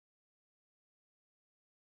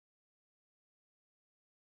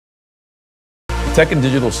Tech and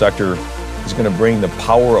digital sector is going to bring the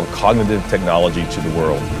power of cognitive technology to the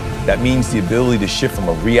world. That means the ability to shift from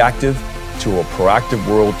a reactive to a proactive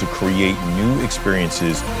world to create new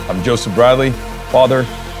experiences. I'm Joseph Bradley, father,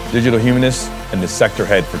 digital humanist, and the sector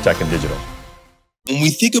head for tech and digital. When we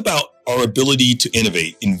think about our ability to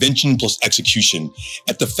innovate, invention plus execution,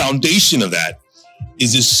 at the foundation of that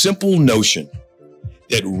is this simple notion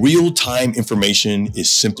that real-time information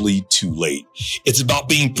is simply too late. It's about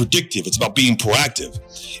being predictive. It's about being proactive.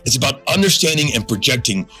 It's about understanding and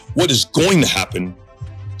projecting what is going to happen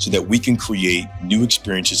so that we can create new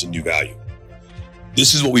experiences and new value.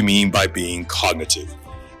 This is what we mean by being cognitive.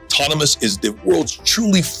 Tonomus is the world's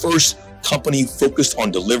truly first company focused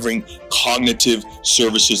on delivering cognitive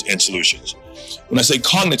services and solutions. When I say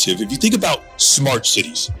cognitive, if you think about smart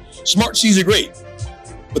cities are great,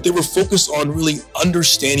 but they were focused on really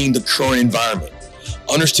understanding the current environment,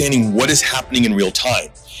 understanding what is happening in real time.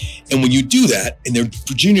 And when you do that, and they're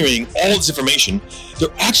generating all this information, they're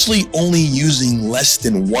actually only using less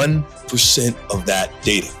than 1% of that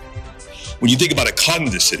data. When you think about a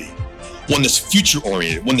cognitive city, one that's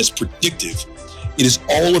future-oriented, one that's predictive, it is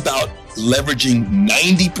all about leveraging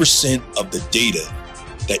 90% of the data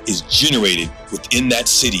that is generated within that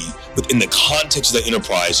city, within the context of that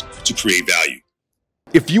enterprise, to create value.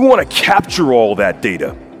 If you want to capture all that data,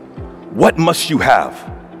 what must you have?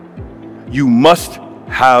 You must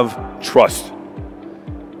have trust.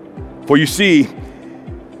 For you see,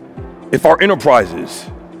 if our enterprises,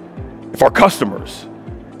 if our customers,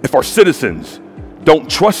 if our citizens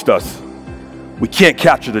don't trust us, we can't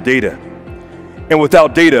capture the data. And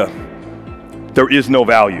without data, there is no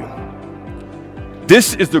value.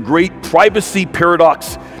 This is the great privacy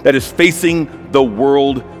paradox that is facing the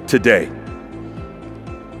world today.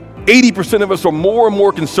 80% of us are more and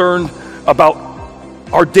more concerned about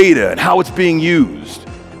our data and how it's being used.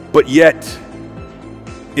 But yet,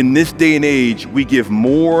 in this day and age, we give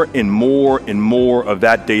more and more and more of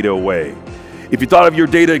that data away. If you thought of your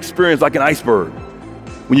data experience like an iceberg,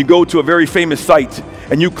 when you go to a very famous site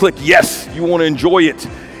and you click yes, you want to enjoy it,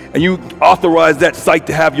 and you authorize that site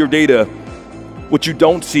to have your data, what you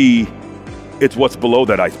don't see is what's below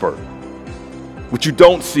that iceberg. What you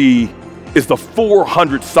don't see is the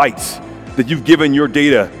 400 sites that you've given your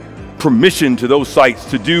data permission to those sites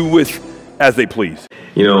to do with as they please.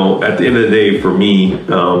 You know, at the end of the day, for me,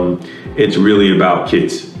 it's really about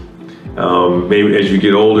kids. Maybe as you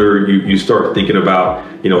get older, you start thinking about,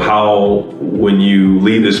 you know, how when you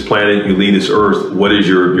leave this planet, you leave this earth, what is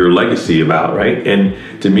your legacy about, right?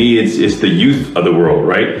 And to me, it's the youth of the world,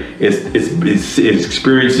 right? It's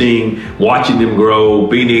experiencing, watching them grow,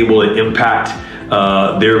 being able to impact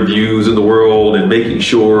their views in the world, and making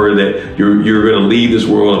sure that you're going to leave this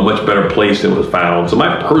world a much better place than it was found. So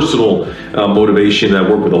my personal motivation, I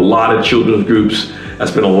work with a lot of children's groups. I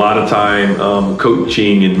spend a lot of time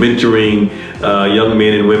coaching and mentoring young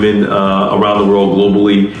men and women around the world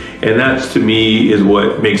globally. And that's, to me, is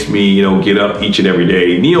what makes me, you know, get up each and every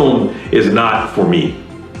day. NEOM is not for me.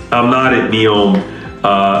 I'm not at NEOM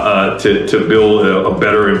to build a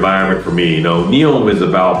better environment for me. You know, NEOM is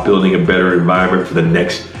about building a better environment for the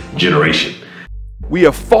next generation. We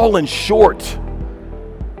have fallen short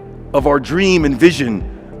of our dream and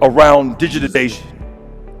vision around digitization.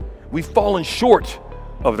 We've fallen short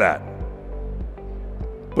of that,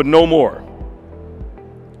 but no more.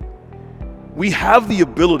 We have the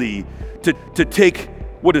ability to take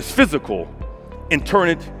what is physical and turn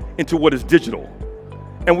it into what is digital.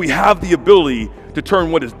 And we have the ability to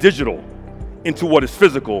turn what is digital into what is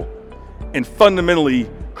physical and fundamentally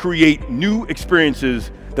create new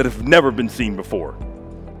experiences that have never been seen before.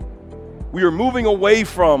 We are moving away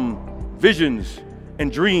from visions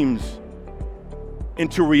and dreams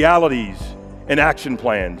into realities and action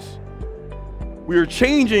plans. We are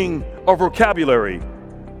changing our vocabulary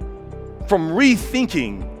from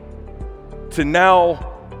rethinking to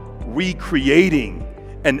now recreating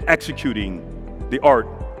and executing the art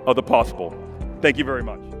of the possible. Thank you very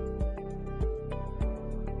much.